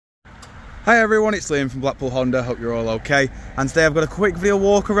Hi everyone, it's Liam from Blackpool Honda, hope you're all okay. And today I've got a quick video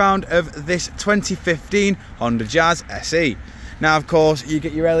walk around of this 2015 Honda Jazz SE. Now of course you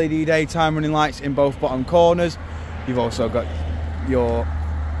get your LED daytime running lights in both bottom corners. You've also got your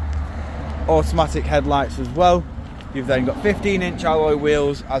automatic headlights as well. You've then got 15-inch alloy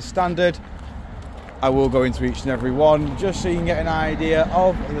wheels as standard. I will go into each and every one just so you can get an idea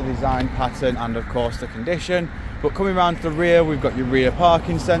of the design pattern and of course the condition. But coming around to the rear, we've got your rear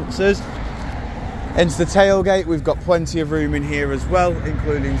parking sensors. Into the tailgate, we've got plenty of room in here as well,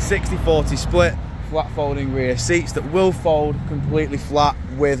 including 60/40 split, flat folding rear seats that will fold completely flat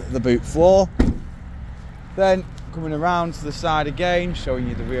with the boot floor. Then coming around to the side again, showing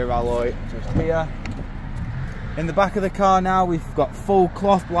you the rear alloy just here. In the back of the car now, we've got full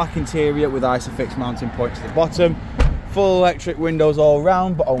cloth black interior with ISOFIX mounting points at the bottom. Full electric windows all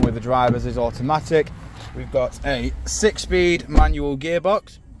round, but only the driver's is automatic. We've got a 6-speed manual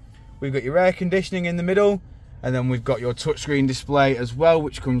gearbox. We've got your air conditioning in the middle, and then we've got your touchscreen display as well,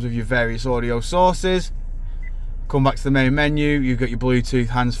 which comes with your various audio sources. Come back to the main menu, you've got your Bluetooth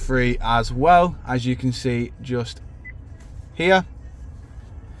hands-free as well, as you can see just here.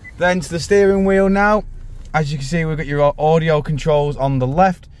 Then to the steering wheel now. As you can see, we've got your audio controls on the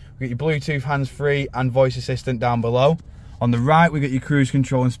left, we've got your Bluetooth hands-free and voice assistant down below. On the right, we've got your cruise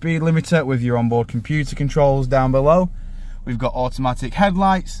control and speed limiter with your onboard computer controls down below. We've got automatic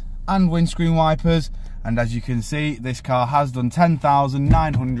headlights and windscreen wipers, and as you can see, this car has done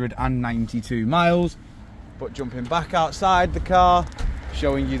 10,992 miles. But jumping back outside the car,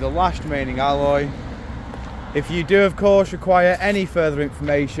 showing you the last remaining alloy. If you do of course require any further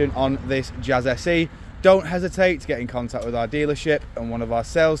information on this Jazz SE, don't hesitate to get in contact with our dealership and one of our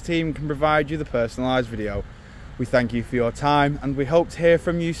sales team can provide you the personalised video. We thank you for your time and we hope to hear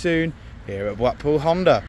from you soon here at Blackpool Honda.